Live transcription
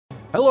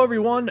Hello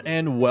everyone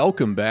and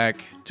welcome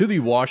back to the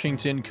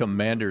Washington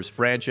Commanders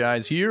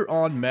franchise here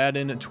on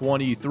Madden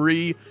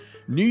 23.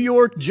 New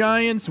York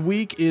Giants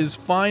week is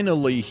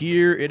finally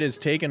here. It has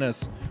taken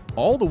us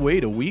all the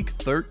way to week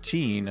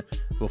 13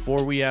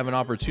 before we have an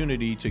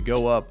opportunity to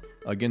go up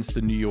against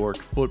the New York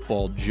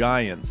Football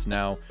Giants.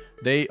 Now,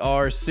 they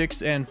are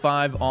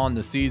 6-5 on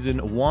the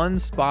season, one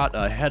spot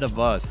ahead of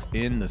us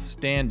in the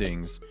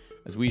standings,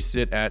 as we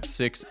sit at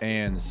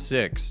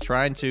 6-6,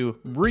 trying to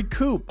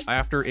recoup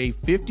after a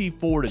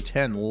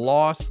 54-10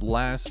 loss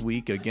last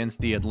week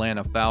against the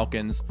Atlanta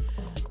Falcons.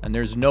 And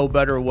there's no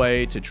better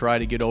way to try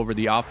to get over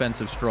the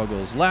offensive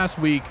struggles last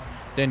week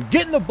than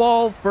getting the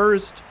ball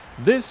first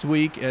this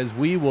week, as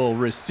we will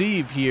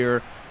receive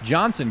here.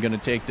 Johnson going to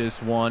take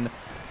this one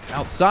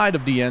outside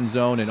of the end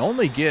zone and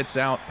only gets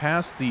out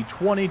past the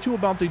 20 to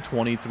about the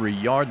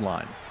 23-yard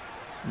line.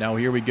 Now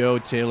here we go,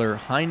 Taylor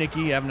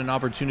Heinicke having an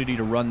opportunity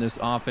to run this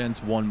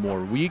offense one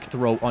more week.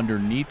 Throw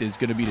underneath is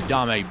going to be to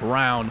Dame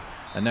Brown,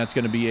 and that's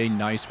going to be a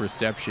nice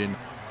reception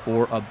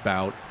for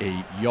about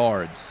 8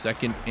 yards.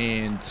 2nd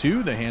and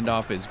 2, the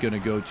handoff is going to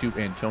go to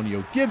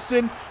Antonio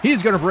Gibson.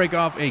 He's going to break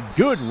off a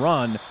good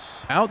run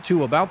out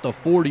to about the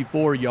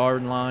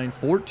 44-yard line,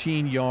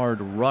 14-yard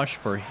rush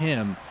for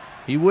him.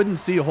 He wouldn't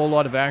see a whole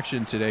lot of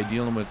action today,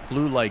 dealing with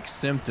flu-like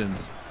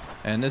symptoms.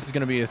 And this is going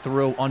to be a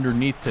throw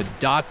underneath to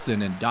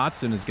Dotson, and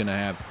Dotson is going to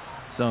have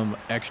some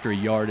extra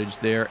yardage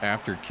there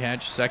after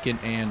catch.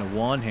 2nd and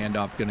 1,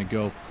 handoff going to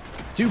go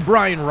to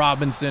Brian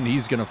Robinson.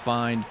 He's going to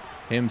find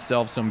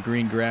himself some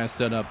green grass,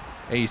 set up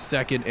a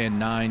 2nd and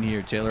 9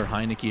 here. Taylor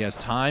Heinicke has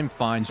time,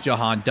 finds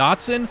Jahan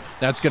Dotson.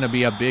 That's going to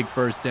be a big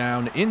first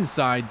down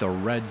inside the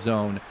red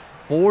zone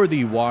for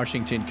the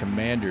Washington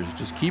Commanders.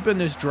 Just keeping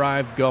this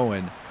drive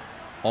going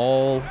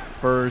all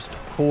first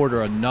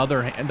quarter.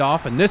 Another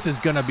handoff, and this is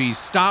going to be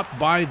stopped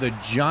by the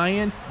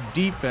Giants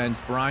defense.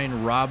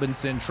 Brian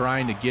Robinson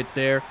trying to get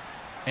there,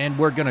 and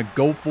we're going to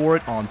go for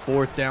it on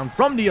 4th down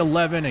from the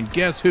 11, and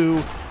guess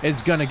who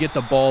is going to get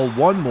the ball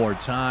one more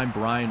time?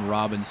 Brian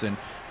Robinson.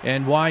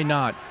 And why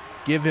not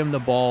give him the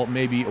ball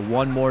maybe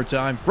one more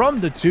time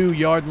from the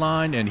 2-yard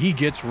line, and he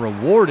gets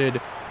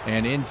rewarded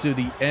and into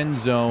the end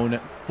zone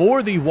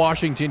for the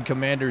Washington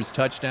Commanders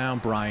touchdown.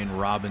 Brian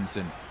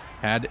Robinson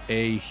had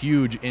a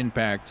huge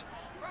impact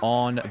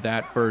on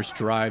that first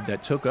drive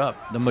that took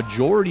up the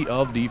majority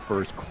of the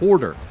first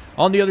quarter.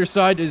 On the other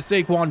side is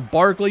Saquon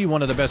Barkley,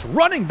 one of the best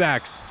running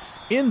backs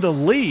in the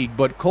league,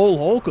 but Cole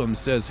Holcomb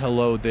says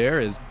hello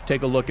there.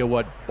 Take a look at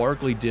what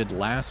Barkley did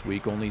last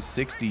week, only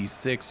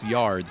 66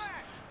 yards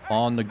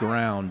on the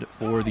ground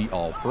for the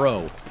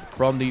All-Pro.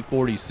 From the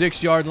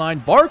 46-yard line,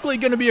 Barkley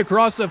going to be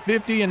across the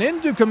 50 and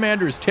into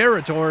Commanders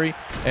territory,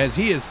 as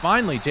he is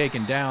finally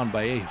taken down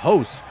by a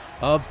host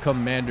of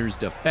Commanders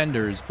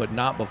defenders, but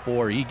not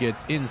before he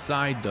gets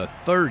inside the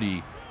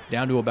 30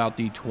 down to about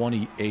the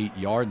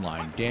 28-yard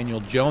line.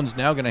 Daniel Jones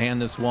now going to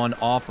hand this one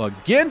off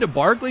again to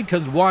Barkley,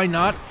 because why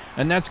not?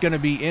 And that's going to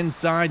be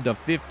inside the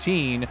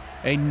 15.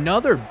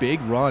 Another big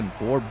run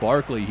for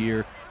Barkley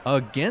here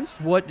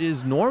against what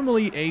is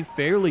normally a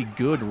fairly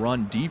good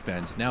run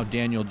defense. Now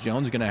Daniel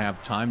Jones going to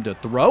have time to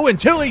throw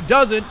until he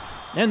doesn't,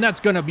 and that's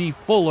going to be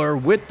Fuller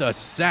with the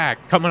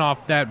sack coming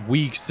off that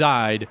weak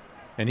side.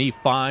 And he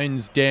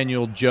finds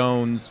Daniel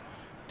Jones.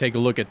 Take a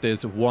look at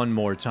this one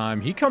more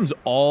time. He comes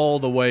all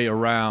the way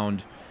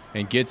around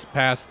and gets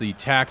past the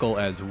tackle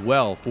as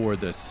well for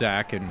the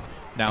sack. And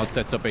now it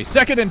sets up a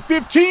 2nd and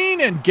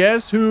 15. And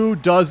guess who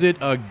does it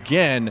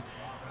again?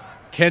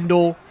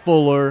 Kendall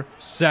Fuller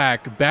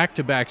sack.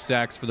 Back-to-back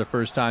sacks for the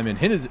first time in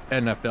his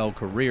NFL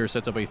career.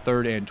 Sets up a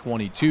 3rd and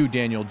 22.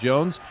 Daniel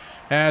Jones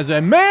has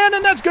a man,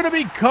 and that's going to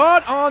be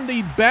caught on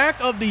the back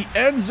of the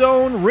end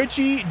zone.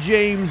 Richie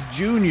James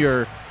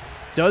Jr.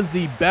 does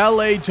the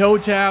ballet toe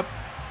tap,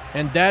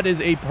 and that is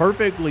a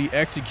perfectly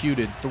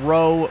executed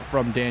throw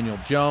from Daniel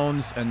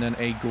Jones, and then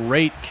a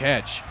great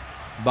catch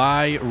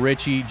by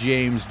Richie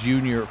James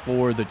Jr.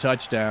 for the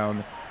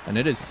touchdown, and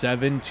it is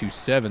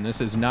 7-7.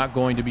 This is not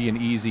going to be an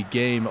easy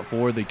game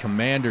for the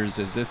Commanders,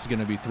 as this is going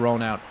to be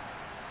thrown out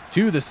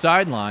to the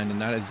sideline,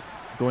 and that is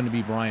going to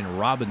be Brian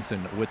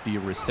Robinson with the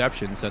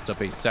reception. Sets up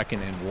a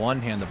 2nd and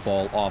 1, hand the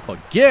ball off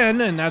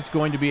again, and that's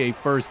going to be a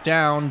first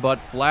down,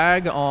 but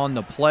flag on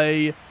the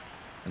play.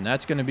 And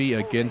that's going to be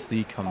against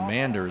the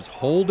Commanders.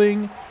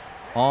 Holding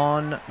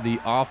on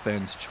the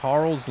offense,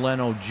 Charles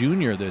Leno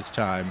Jr. this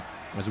time,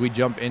 as we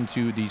jump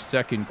into the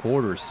second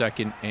quarter.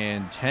 2nd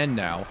and 10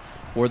 now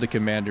for the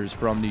Commanders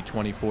from the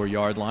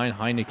 24-yard line.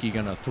 Heinicke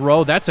going to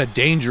throw. That's a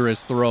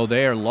dangerous throw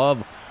there.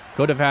 Love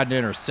could have had an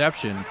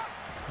interception,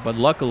 but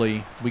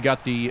luckily we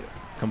got the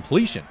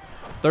completion.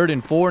 3rd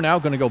and 4 now,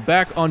 going to go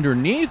back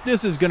underneath.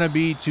 This is going to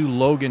be to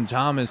Logan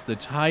Thomas, the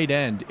tight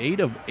end. 8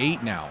 of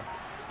 8 now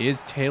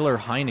is Taylor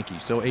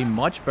Heinicke. So a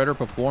much better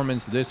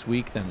performance this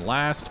week than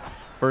last.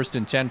 1st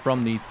and 10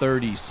 from the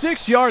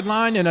 36-yard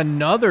line, and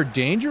another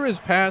dangerous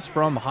pass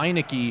from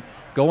Heinicke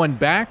going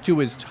back to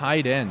his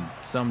tight end.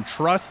 Some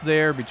trust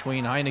there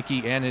between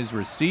Heinicke and his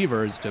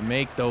receivers to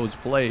make those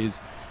plays,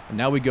 And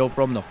now we go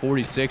from the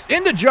 46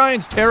 into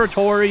Giants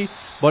territory,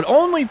 but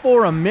only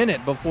for a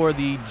minute before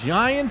the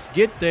Giants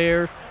get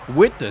there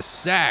with the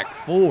sack.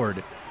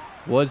 Ford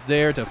was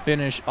there to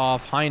finish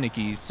off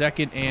Heineke.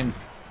 2nd and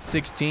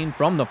 16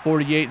 from the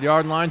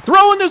 48-yard line.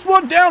 Throwing this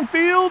one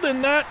downfield,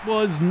 and that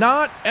was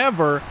not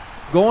ever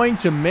going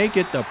to make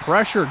it. The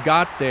pressure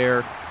got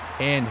there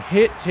and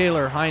hit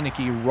Taylor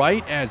Heineke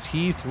right as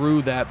he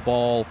threw that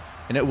ball,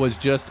 and it was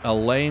just a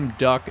lame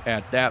duck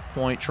at that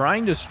point,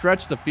 trying to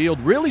stretch the field.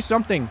 Really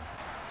something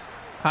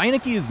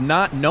Heineke is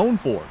not known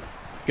for.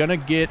 Gonna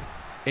get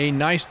a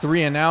nice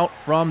 3-and-out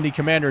from the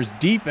Commanders'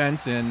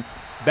 defense, and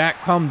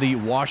back come the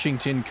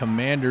Washington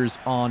Commanders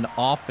on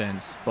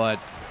offense. But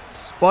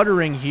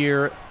sputtering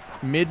here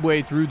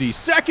midway through the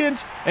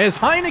second, as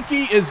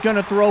Heineke is going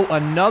to throw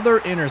another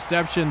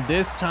interception,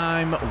 this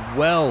time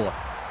well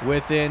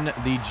within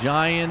the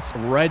Giants'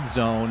 red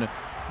zone.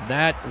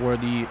 That, or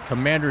the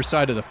Commanders'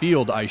 side of the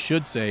field, I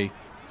should say,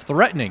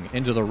 threatening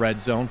into the red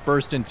zone.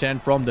 1st and 10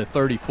 from the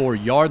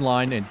 34-yard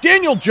line, and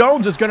Daniel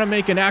Jones is going to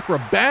make an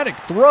acrobatic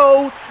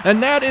throw,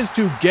 and that is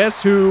to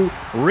guess who?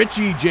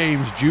 Richie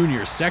James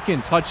Jr.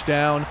 2nd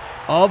touchdown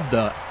of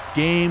the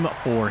game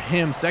for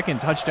him.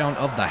 2nd touchdown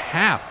of the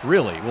half,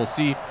 really. We'll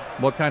see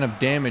what kind of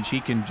damage he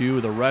can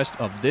do the rest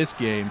of this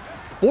game.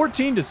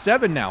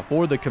 14-7 now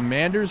for the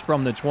Commanders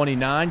from the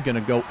 29. Going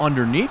to go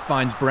underneath,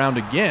 finds Brown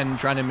again,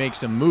 trying to make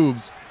some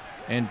moves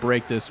and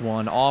break this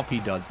one off. He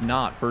does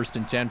not. 1st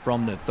and 10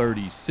 from the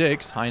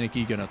 36.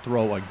 Heineke going to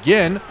throw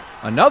again.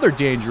 Another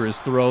dangerous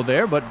throw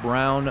there, but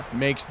Brown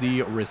makes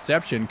the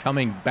reception,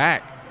 coming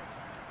back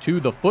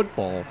to the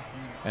football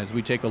as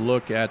we take a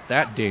look at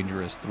that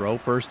dangerous throw.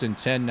 1st and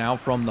 10 now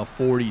from the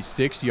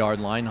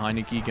 46-yard line.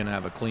 Heineke going to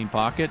have a clean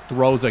pocket.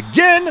 Throws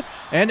again,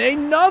 and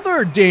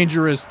another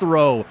dangerous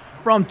throw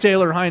from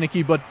Taylor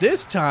Heineke, but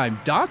this time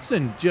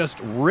Dotson just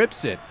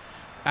rips it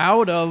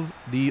out of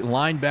the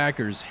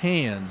linebacker's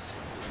hands.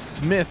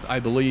 Smith, I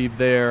believe,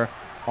 there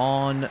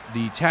on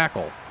the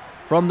tackle.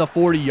 From the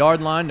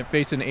 40-yard line,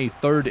 facing a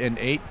 3rd and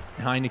 8.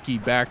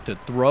 Heineke back to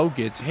throw,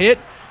 gets hit,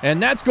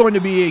 and that's going to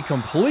be a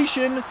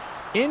completion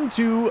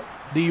into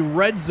the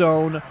red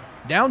zone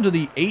down to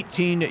the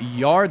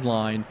 18-yard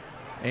line.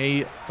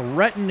 A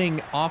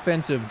threatening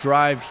offensive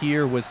drive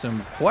here with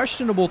some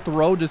questionable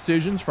throw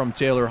decisions from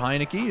Taylor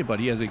Heineke, but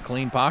he has a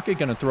clean pocket.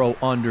 Going to throw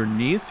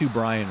underneath to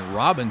Brian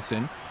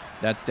Robinson.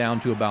 That's down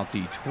to about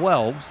the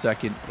 12.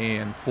 2nd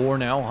and 4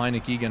 now.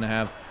 Heineke going to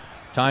have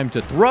time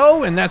to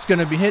throw, and that's going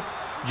to be hit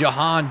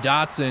Jahan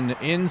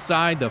Dotson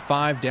inside the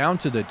 5 down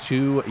to the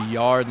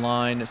 2-yard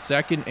line.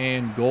 2nd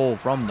and goal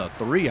from the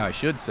 3, I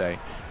should say.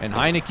 And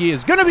Heineke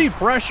is going to be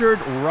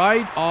pressured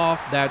right off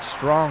that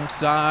strong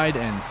side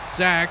and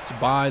sacked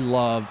by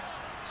Love,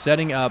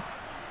 setting up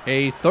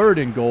a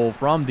 3rd and goal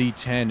from the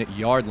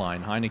 10-yard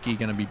line. Heineke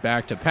going to be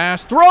back to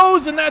pass,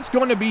 throws, and that's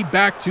going to be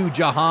back to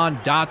Jahan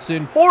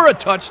Dotson for a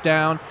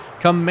touchdown.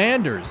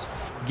 Commanders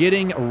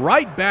getting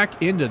right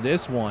back into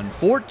this one.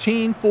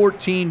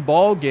 14-14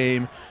 ball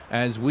game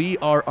as we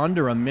are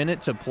under a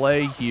minute to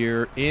play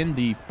here in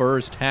the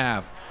first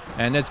half.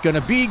 And it's going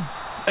to be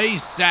a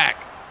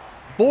sack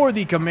for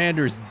the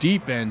Commanders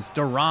defense.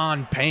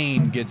 Daron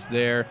Payne gets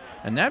there,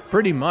 and that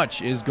pretty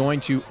much is going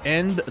to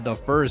end the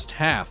first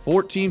half.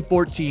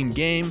 14-14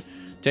 game.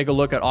 Take a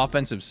look at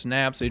offensive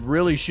snaps. It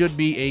really should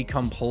be a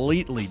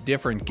completely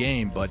different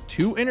game, but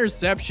 2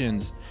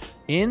 interceptions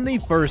in the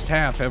first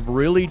half have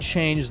really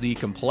changed the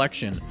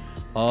complexion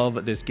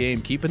of this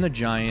game, keeping the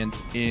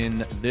Giants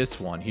in this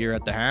one. Here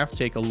at the half,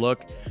 take a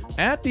look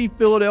at the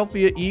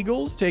Philadelphia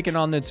Eagles taking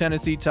on the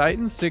Tennessee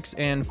Titans.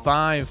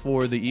 6-5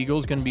 for the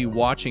Eagles. Going to be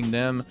watching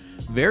them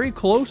very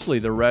closely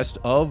the rest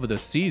of the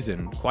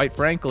season. Quite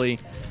frankly,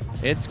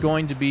 it's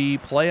going to be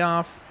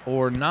playoff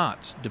or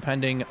not,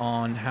 depending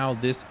on how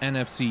this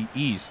NFC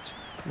East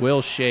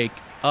will shake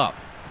up.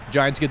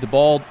 Giants get the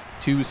ball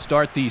to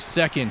start the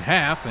second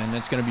half, and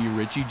it's going to be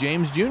Richie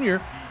James Jr.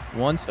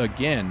 once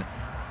again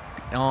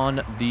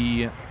on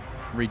the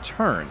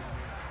return.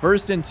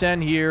 1st and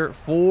 10 here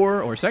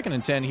for, or 2nd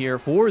and 10 here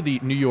for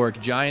the New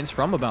York Giants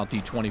from about the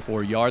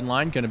 24-yard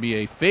line. Going to be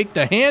a fake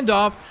the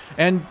handoff,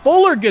 and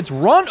Fuller gets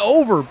run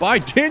over by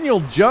Daniel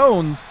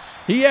Jones.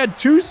 He had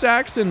 2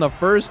 sacks in the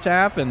first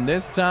half, and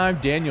this time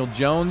Daniel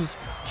Jones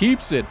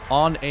keeps it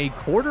on a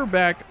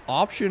quarterback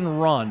option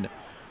run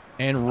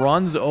and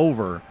runs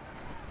over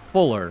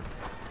Fuller.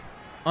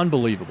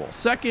 Unbelievable.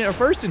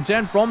 1st and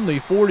 10 from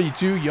the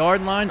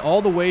 42-yard line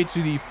all the way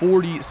to the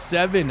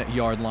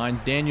 47-yard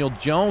line. Daniel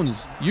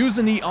Jones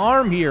using the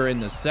arm here in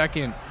the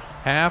second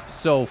half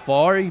so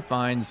far. He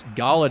finds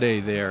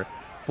Galladay there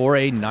for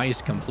a nice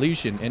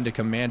completion into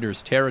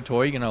Commanders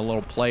territory. Gonna a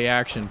little play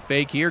action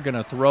fake here.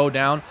 Gonna throw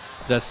down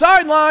the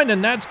sideline,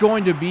 and that's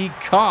going to be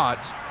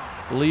caught.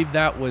 I believe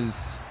that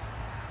was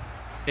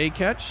a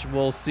catch.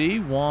 We'll see.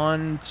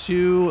 1,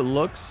 2.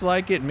 Looks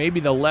like it. Maybe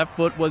the left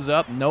foot was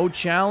up. No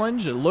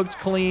challenge. It looked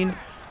clean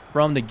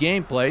from the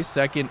gameplay.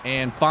 2nd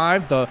and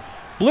 5. The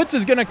blitz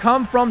is going to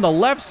come from the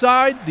left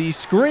side. The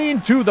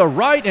screen to the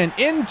right, and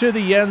into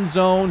the end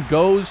zone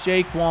goes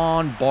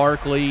Saquon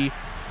Barkley.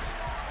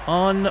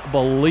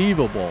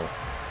 Unbelievable.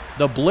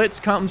 The blitz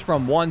comes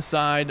from one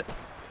side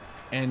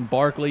and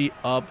Barkley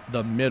up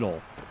the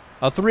middle.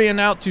 A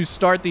 3-and-out to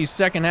start the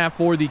second half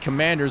for the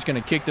Commanders.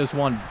 Going to kick this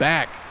one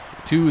back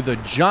to the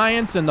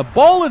Giants, and the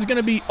ball is going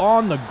to be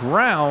on the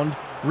ground,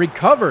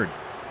 recovered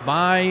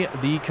by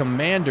the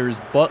Commanders.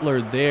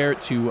 Butler there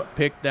to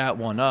pick that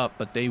one up,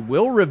 but they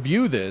will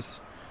review this,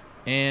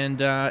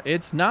 and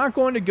it's not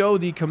going to go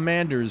the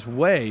Commanders'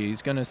 way.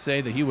 He's going to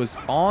say that he was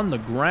on the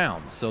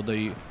ground, so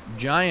the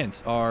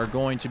Giants are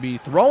going to be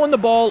throwing the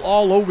ball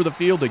all over the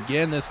field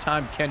again. This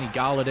time Kenny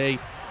Golladay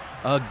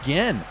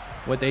again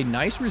with a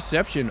nice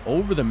reception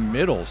over the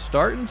middle,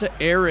 starting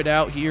to air it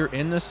out here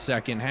in the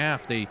second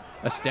half. They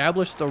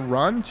established the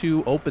run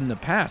to open the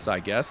pass, I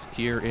guess,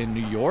 here in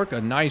New York.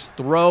 A nice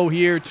throw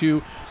here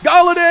to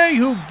Golladay,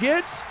 who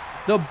gets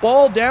the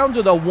ball down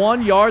to the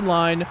 1-yard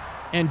line,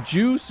 and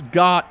Juice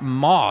got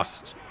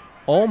mossed.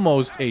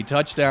 Almost a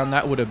touchdown.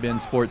 That would have been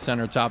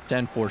SportsCenter top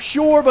 10 for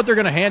sure, but they're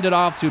going to hand it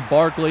off to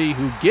Barkley,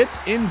 who gets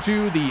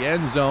into the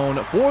end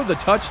zone for the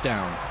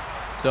touchdown.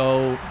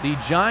 So the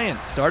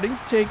Giants starting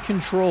to take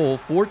control.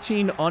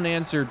 14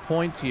 unanswered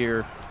points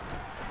here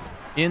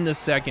in the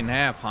second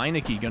half.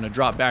 Heineke going to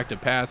drop back to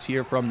pass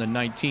here from the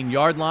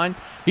 19-yard line.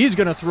 He's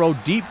going to throw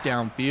deep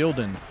downfield,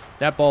 and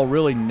that ball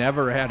really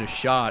never had a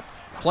shot.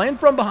 Playing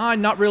from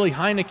behind, not really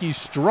Heineke's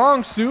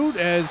strong suit,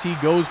 as he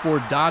goes for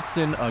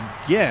Dotson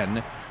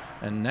again.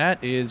 And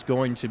that is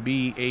going to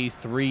be a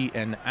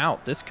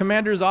 3-and-out. This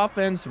Commanders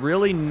offense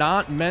really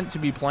not meant to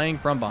be playing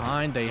from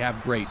behind. They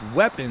have great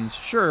weapons,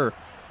 sure,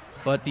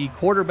 but the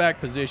quarterback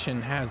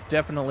position has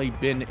definitely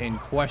been in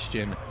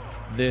question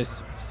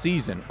this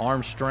season.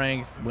 Arm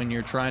strength when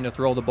you're trying to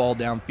throw the ball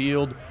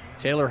downfield.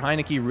 Taylor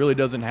Heineke really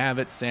doesn't have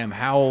it. Sam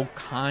Howell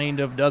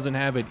kind of doesn't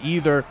have it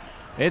either.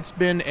 It's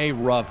been a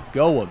rough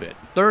go of it.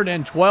 3rd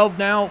and 12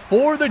 now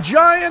for the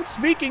Giants.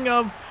 Speaking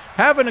of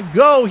having a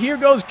go, here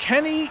goes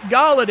Kenny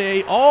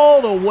Golladay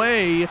all the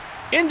way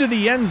into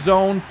the end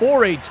zone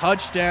for a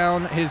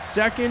touchdown. His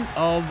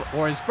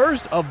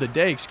first of the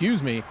day,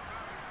 excuse me.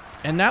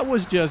 And that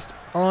was just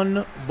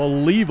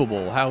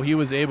unbelievable how he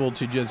was able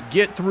to just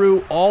get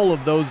through all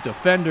of those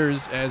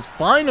defenders, as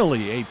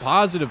finally a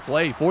positive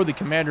play for the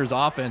Commanders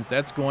offense.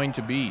 That's going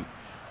to be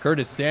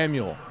Curtis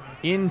Samuel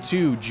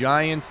into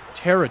Giants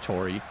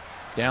territory,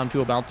 down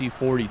to about the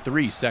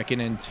 43.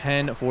 2nd and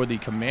 10 for the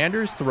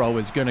Commanders. Throw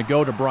is going to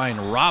go to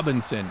Brian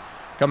Robinson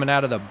coming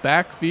out of the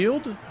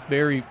backfield.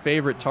 Very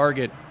favorite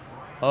target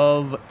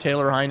of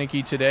Taylor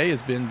Heineke today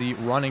has been the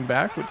running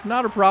back, which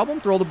not a problem.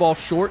 Throw the ball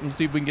short and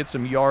see if we can get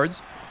some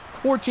yards.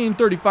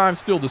 14:35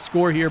 still to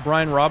score here.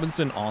 Brian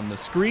Robinson on the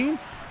screen,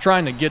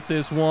 trying to get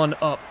this one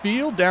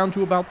upfield down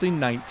to about the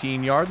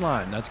 19-yard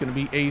line. That's going to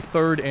be a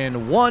 3rd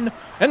and 1,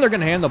 and they're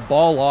going to hand the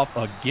ball off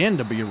again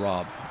to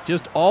B-Rob.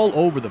 Just all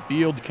over the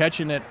field,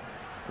 catching it,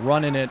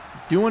 running it,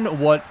 doing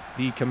what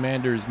the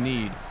Commanders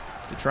need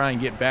to try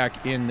and get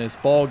back in this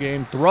ball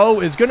game. Throw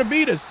is going to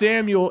be to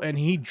Samuel, and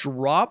he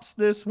drops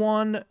this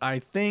one. I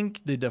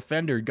think the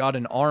defender got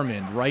an arm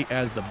in right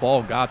as the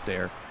ball got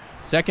there.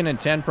 2nd and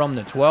 10 from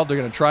the 12. They're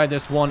going to try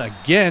this one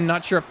again.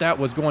 Not sure if that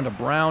was going to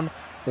Brown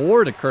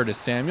or to Curtis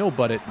Samuel,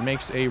 but it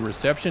makes a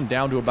reception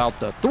down to about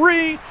the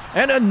 3,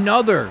 and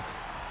another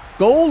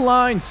goal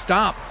line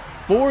stop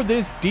for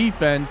this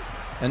defense,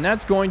 and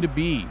that's going to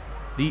be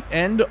the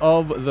end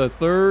of the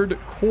 3rd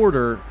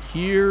quarter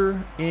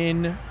here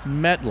in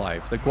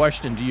MetLife. The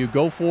question, do you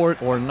go for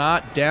it or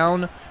not?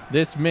 Down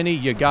this many,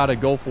 you got to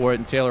go for it,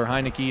 and Taylor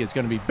Heineke is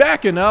going to be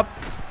backing up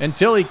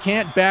until he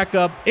can't back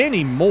up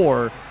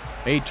anymore.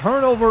 A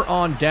turnover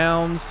on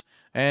downs.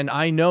 And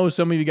I know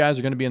some of you guys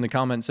are going to be in the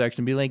comment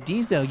section and be like,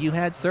 Deezo, you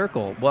had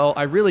circle. Well,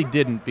 I really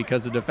didn't,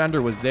 because the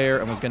defender was there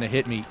and was going to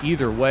hit me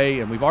either way.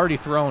 And we've already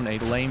thrown a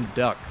lame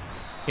duck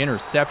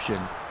interception,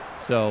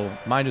 so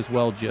might as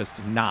well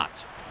just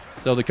not.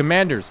 So the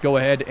Commanders go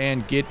ahead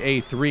and get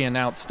a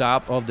 3-and-out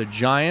stop of the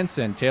Giants.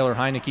 And Taylor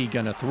Heineke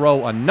going to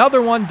throw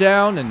another one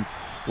down. And,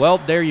 well,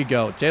 there you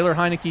go. Taylor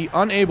Heineke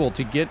unable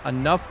to get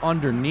enough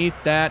underneath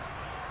that.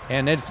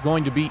 And it's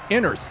going to be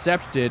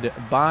intercepted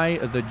by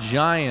the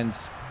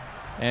Giants.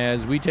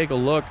 As we take a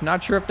look,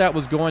 not sure if that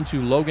was going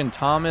to Logan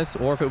Thomas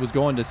or if it was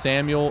going to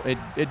Samuel.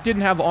 It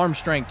didn't have arm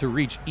strength to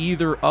reach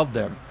either of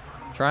them.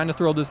 Trying to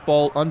throw this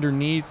ball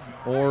underneath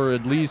or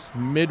at least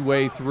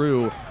midway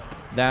through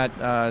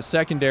that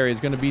secondary is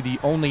going to be the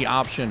only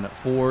option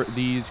for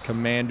these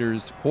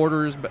Commanders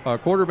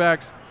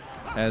quarterbacks,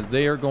 as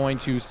they are going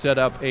to set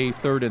up a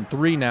 3rd and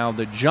 3 now.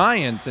 The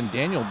Giants, and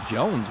Daniel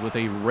Jones with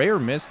a rare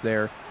miss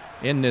there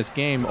in this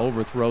game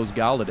overthrows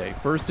Golladay.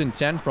 1st and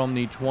 10 from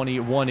the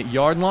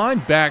 21-yard line.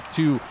 Back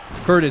to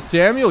Curtis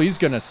Samuel. He's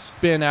going to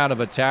spin out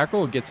of a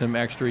tackle, get some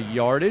extra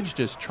yardage.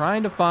 Just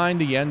trying to find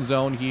the end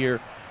zone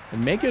here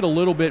and make it a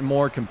little bit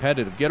more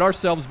competitive. Get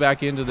ourselves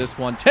back into this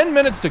one. 10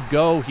 minutes to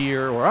go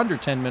here, or under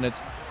 10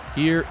 minutes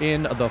here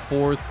in the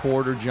 4th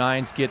quarter.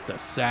 Giants get the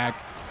sack.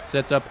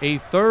 Sets up a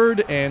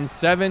 3rd and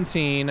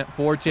 17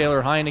 for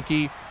Taylor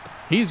Heineke.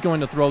 He's going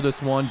to throw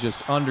this one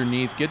just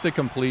underneath, get the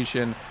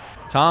completion.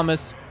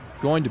 Thomas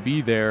going to be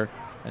there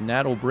and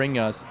that'll bring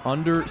us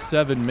under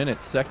 7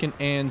 minutes. 2nd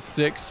and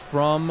 6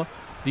 from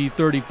the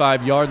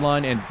 35-yard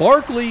line, and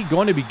Barkley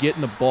going to be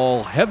getting the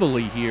ball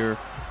heavily here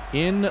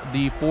in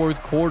the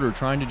 4th quarter,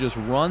 trying to just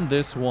run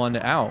this one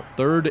out.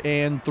 3rd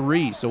and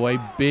 3, so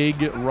a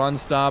big run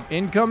stop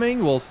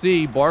incoming. We'll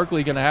see.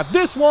 Barkley going to have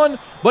this one,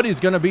 but he's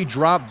going to be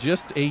dropped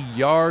just a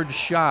yard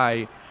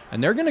shy,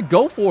 and they're going to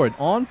go for it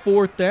on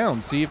 4th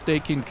down. See if they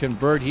can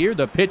convert here.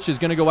 The pitch is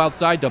going to go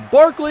outside to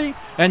Barkley,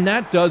 and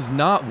that does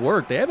not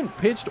work. They haven't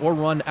pitched or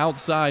run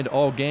outside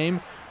all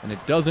game, and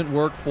it doesn't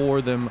work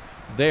for them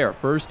there.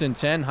 1st and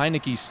 10.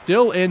 Heineke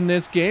still in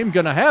this game.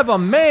 Going to have a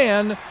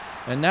man,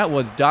 and that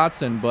was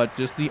Dotson, but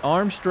just the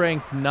arm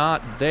strength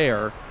not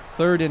there.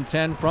 3rd and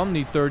 10 from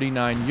the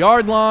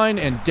 39-yard line,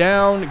 and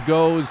down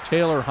goes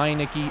Taylor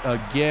Heineke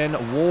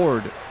again.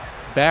 Ward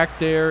back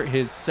there,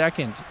 his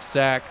 2nd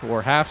sack,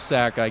 or half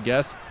sack, I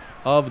guess,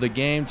 of the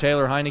game.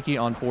 Taylor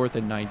Heineke on 4th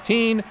and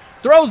 19.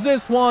 Throws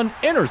this one,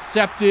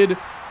 intercepted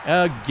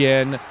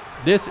again.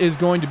 This is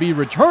going to be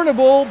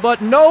returnable,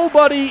 but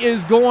nobody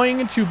is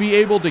going to be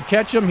able to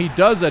catch him. He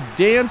does a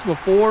dance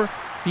before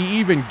he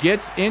even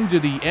gets into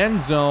the end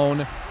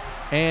zone,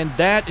 and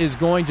that is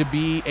going to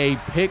be a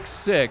pick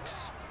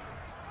 6.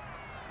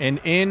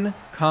 And in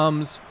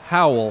comes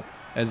Howell,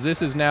 as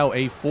this is now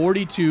a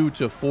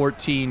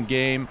 42-14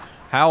 game.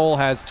 Howell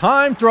has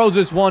time, throws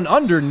this one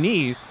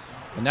underneath,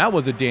 and that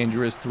was a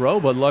dangerous throw,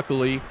 but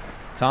luckily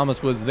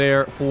Thomas was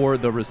there for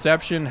the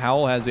reception.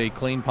 Howell has a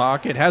clean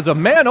pocket, has a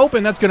man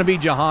open. That's going to be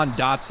Jahan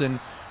Dotson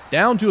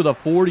down to the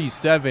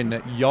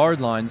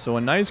 47-yard line. So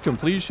a nice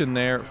completion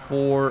there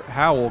for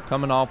Howell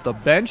coming off the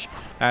bench.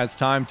 Has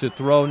time to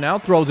throw now.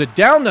 Throws it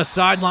down the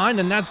sideline,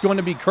 and that's going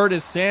to be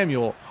Curtis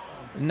Samuel.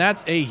 And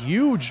that's a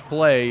huge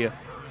play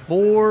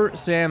for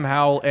Sam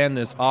Howell and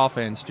this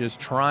offense, just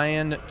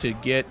trying to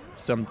get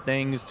some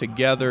things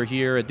together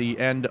here at the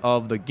end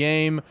of the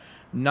game.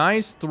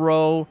 Nice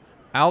throw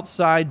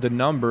outside the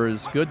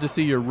numbers. Good to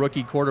see your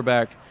rookie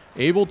quarterback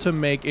able to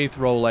make a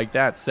throw like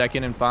that.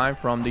 2nd and 5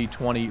 from the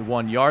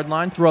 21-yard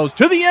line. Throws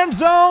to the end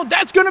zone.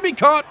 That's going to be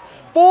caught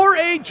for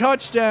a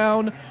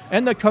touchdown.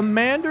 And the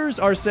Commanders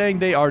are saying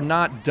they are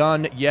not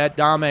done yet.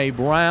 Dame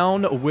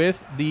Brown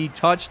with the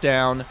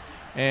touchdown.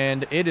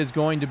 And it is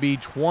going to be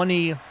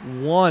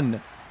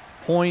 21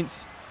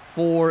 points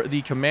for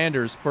the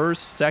Commanders.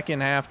 First,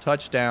 second half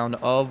touchdown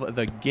of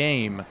the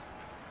game,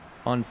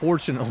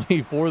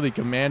 unfortunately, for the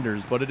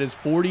Commanders. But it is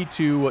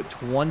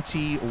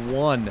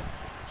 42-21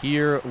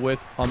 here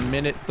with a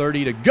minute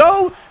 30 to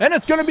go. And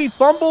it's going to be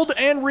fumbled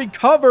and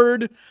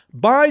recovered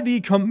by the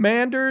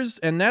Commanders.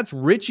 And that's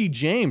Richie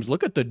James.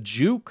 Look at the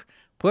juke.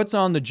 Puts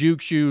on the juke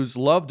shoes.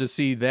 Love to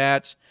see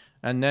that.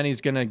 And then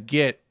he's going to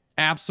get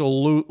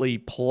absolutely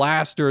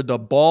plastered. The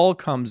ball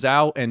comes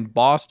out, and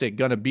Bostic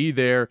going to be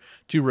there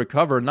to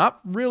recover. Not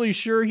really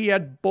sure he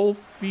had both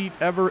feet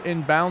ever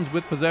in bounds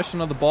with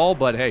possession of the ball,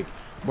 but hey,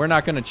 we're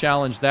not going to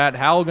challenge that.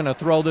 Howell going to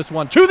throw this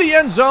one to the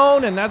end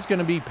zone, and that's going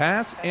to be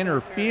pass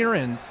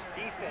interference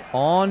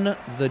on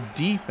the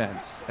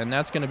defense. And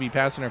that's going to be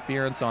pass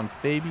interference on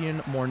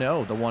Fabian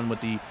Morneau, the one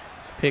with the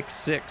pick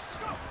 6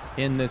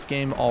 in this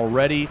game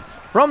already.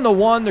 From the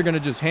 1, they're going to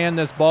just hand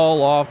this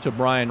ball off to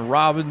Brian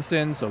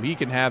Robinson so he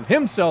can have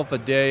himself a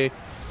day.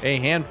 A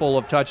handful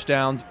of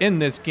touchdowns in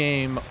this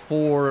game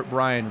for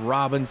Brian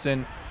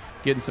Robinson,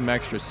 getting some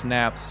extra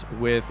snaps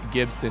with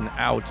Gibson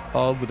out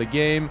of the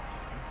game.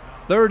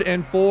 3rd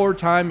and 4,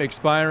 time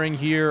expiring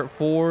here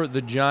for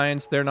the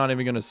Giants. They're not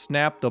even going to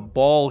snap the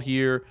ball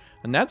here,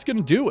 and that's going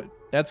to do it.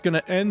 That's going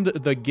to end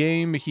the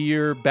game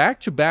here.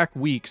 Back-to-back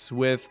weeks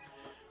with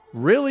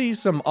really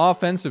some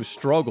offensive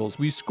struggles.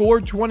 We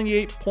scored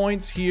 28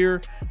 points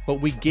here, but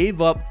we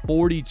gave up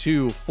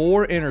 42,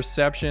 4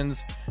 interceptions,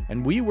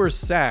 and we were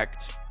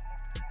sacked,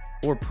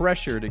 or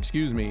pressured,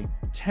 excuse me,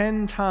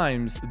 10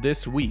 times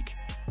this week.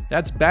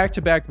 That's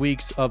back-to-back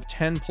weeks of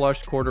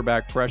 10-plus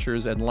quarterback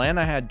pressures.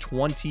 Atlanta had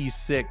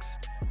 26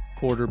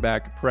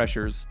 quarterback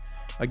pressures.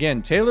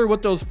 Again, Taylor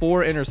with those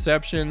 4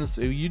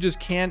 interceptions, you just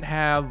can't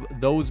have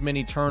those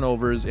many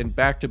turnovers in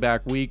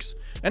back-to-back weeks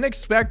and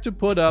expect to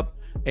put up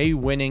a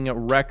winning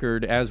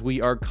record as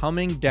we are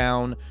coming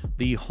down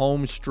the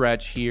home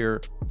stretch here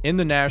in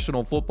the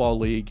National Football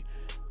League.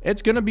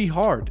 It's going to be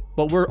hard,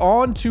 but we're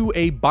on to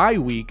a bye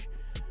week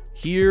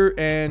here,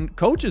 and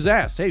coach has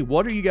asked, hey,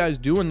 what are you guys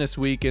doing this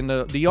week? And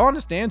the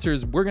honest answer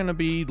is we're going to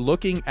be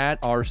looking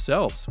at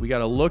ourselves. We got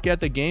to look at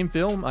the game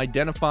film,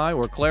 identify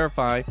or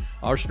clarify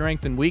our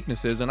strengths and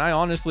weaknesses, and I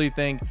honestly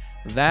think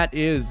that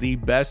is the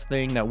best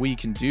thing that we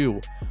can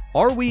do.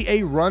 Are we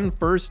a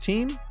run-first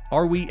team?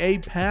 Are we a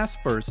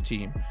pass-first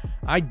team?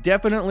 I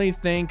definitely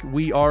think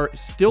we are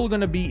still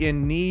going to be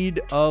in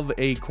need of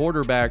a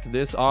quarterback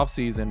this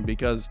offseason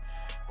because,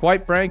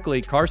 quite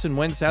frankly, Carson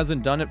Wentz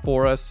hasn't done it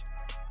for us.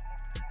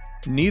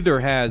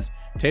 Neither has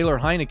Taylor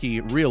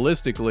Heineke,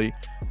 realistically.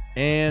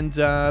 And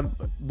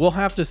we'll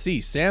have to see.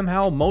 Sam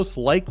Howell most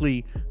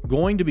likely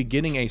going to be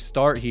getting a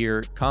start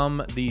here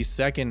come the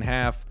second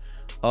half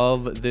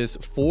of this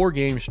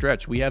 4-game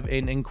stretch. We have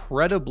an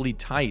incredibly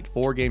tight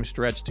 4-game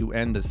stretch to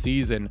end the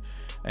season.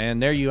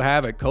 And there you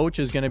have it. Coach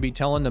is going to be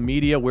telling the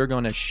media we're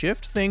going to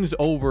shift things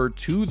over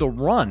to the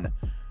run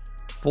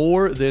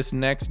for this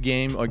next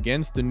game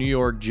against the New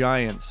York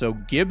Giants. So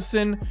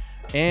Gibson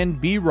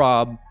and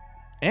B-Rob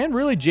and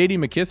really J.D.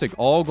 McKissic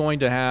all going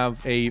to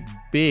have a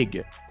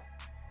big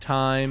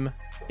time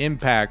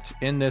impact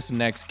in this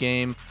next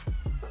game.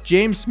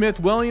 James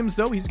Smith-Williams,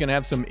 though, he's going to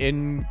have some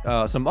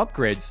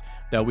upgrades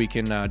that we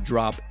can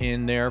drop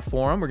in there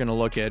for him. We're going to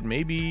look at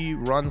maybe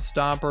run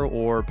stopper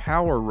or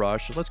power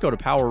rush. Let's go to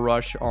power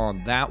rush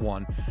on that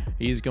one.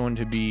 He's going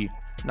to be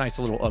nice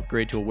little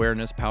upgrade to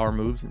awareness, power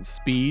moves, and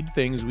speed,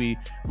 things we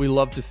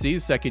love to see.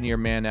 Second-year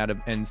man out of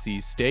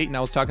NC State. And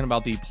I was talking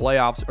about the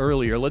playoffs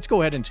earlier. Let's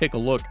go ahead and take a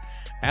look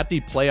at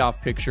the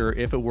playoff picture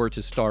if it were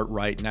to start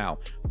right now.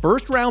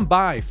 First round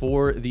bye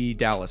for the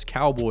Dallas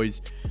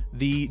Cowboys.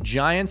 The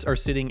Giants are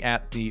sitting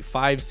at the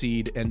 5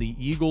 seed and the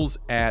Eagles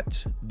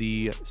at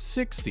the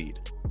 6 seed.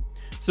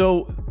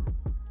 So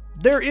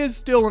there is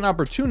still an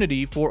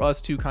opportunity for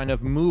us to kind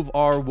of move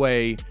our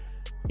way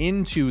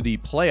into the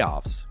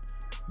playoffs,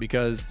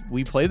 because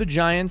we play the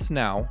Giants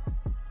now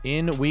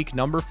in week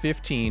number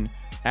 15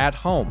 at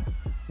home.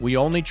 We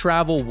only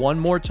travel one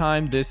more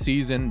time this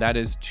season. That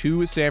is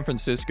to San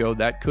Francisco.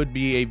 That could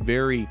be a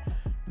very,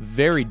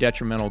 very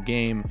detrimental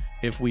game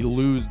if we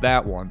lose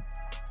that one.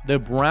 The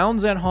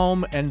Browns at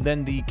home and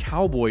then the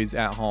Cowboys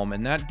at home.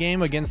 And that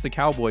game against the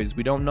Cowboys,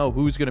 we don't know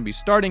who's going to be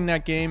starting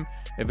that game,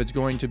 if it's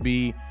going to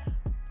be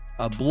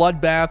a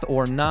bloodbath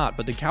or not.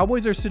 But the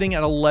Cowboys are sitting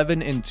at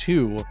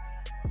 11-2.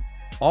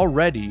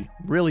 Already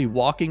really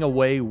walking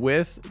away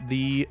with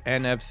the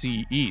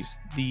NFC East.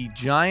 The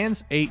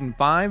Giants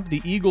 8-5,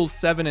 the Eagles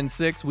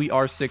 7-6, we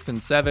are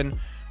 6-7.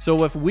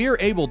 So if we're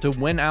able to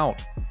win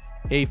out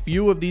a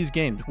few of these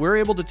games, we're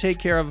able to take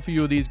care of a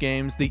few of these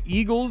games. The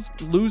Eagles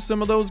lose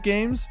some of those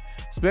games,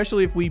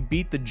 especially if we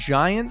beat the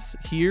Giants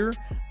here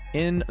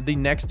in the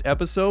next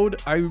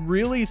episode. I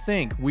really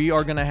think we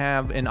are going to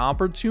have an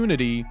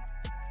opportunity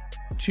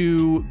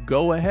to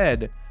go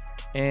ahead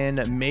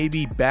and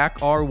maybe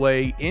back our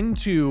way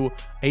into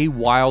a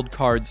wild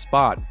card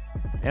spot.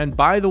 And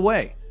by the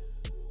way,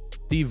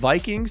 the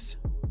Vikings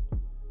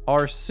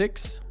are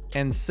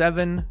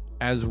 6-7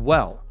 as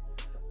well.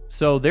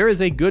 So there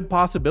is a good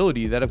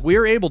possibility that if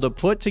we're able to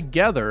put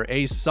together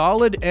a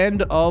solid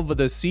end of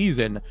the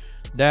season,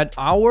 that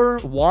our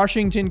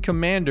Washington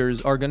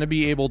Commanders are going to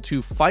be able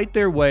to fight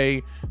their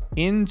way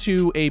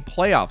into a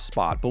playoff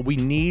spot. But we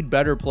need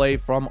better play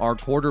from our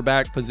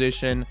quarterback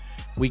position.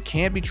 We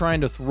can't be trying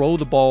to throw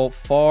the ball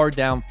far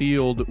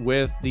downfield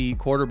with the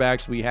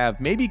quarterbacks we have.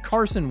 Maybe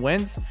Carson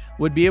Wentz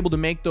would be able to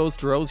make those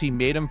throws. He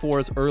made them for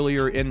us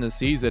earlier in the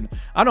season.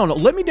 I don't know.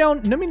 Let me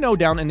know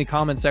down in the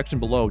comment section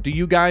below. Do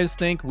you guys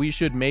think we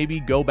should maybe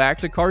go back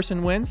to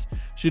Carson Wentz?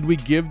 Should we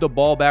give the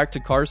ball back to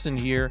Carson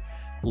here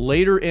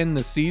later in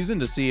the season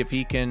to see if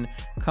he can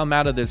come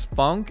out of this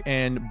funk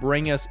and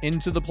bring us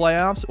into the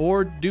playoffs?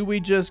 Or do we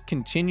just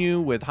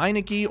continue with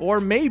Heineke? Or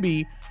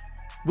maybe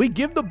we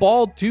give the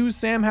ball to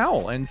Sam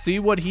Howell and see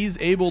what he's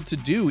able to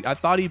do. I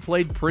thought he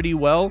played pretty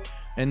well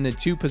in the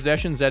 2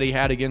 possessions that he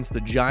had against the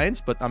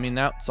Giants, but I mean,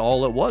 that's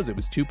all it was. It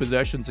was 2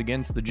 possessions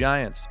against the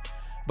Giants.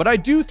 But I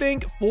do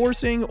think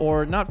forcing,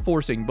 or not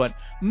forcing, but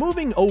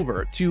moving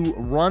over to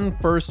run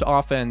first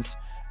offense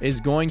is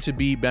going to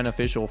be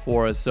beneficial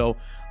for us. So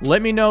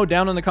let me know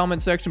down in the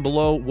comment section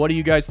below, what do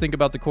you guys think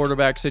about the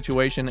quarterback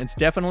situation? It's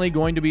definitely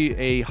going to be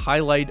a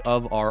highlight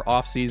of our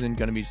offseason.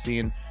 Going to be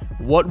seeing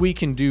what we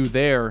can do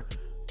there.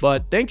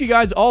 But thank you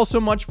guys all so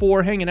much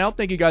for hanging out.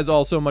 Thank you guys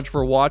all so much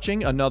for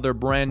watching another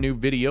brand new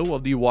video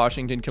of the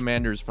Washington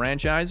Commanders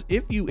franchise.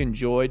 If you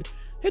enjoyed,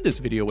 hit this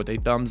video with a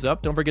thumbs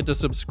up. Don't forget to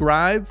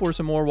subscribe for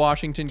some more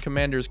Washington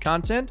Commanders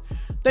content.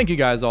 Thank you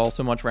guys all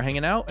so much for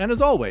hanging out. And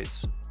as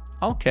always,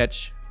 I'll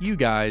catch you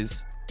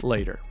guys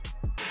later.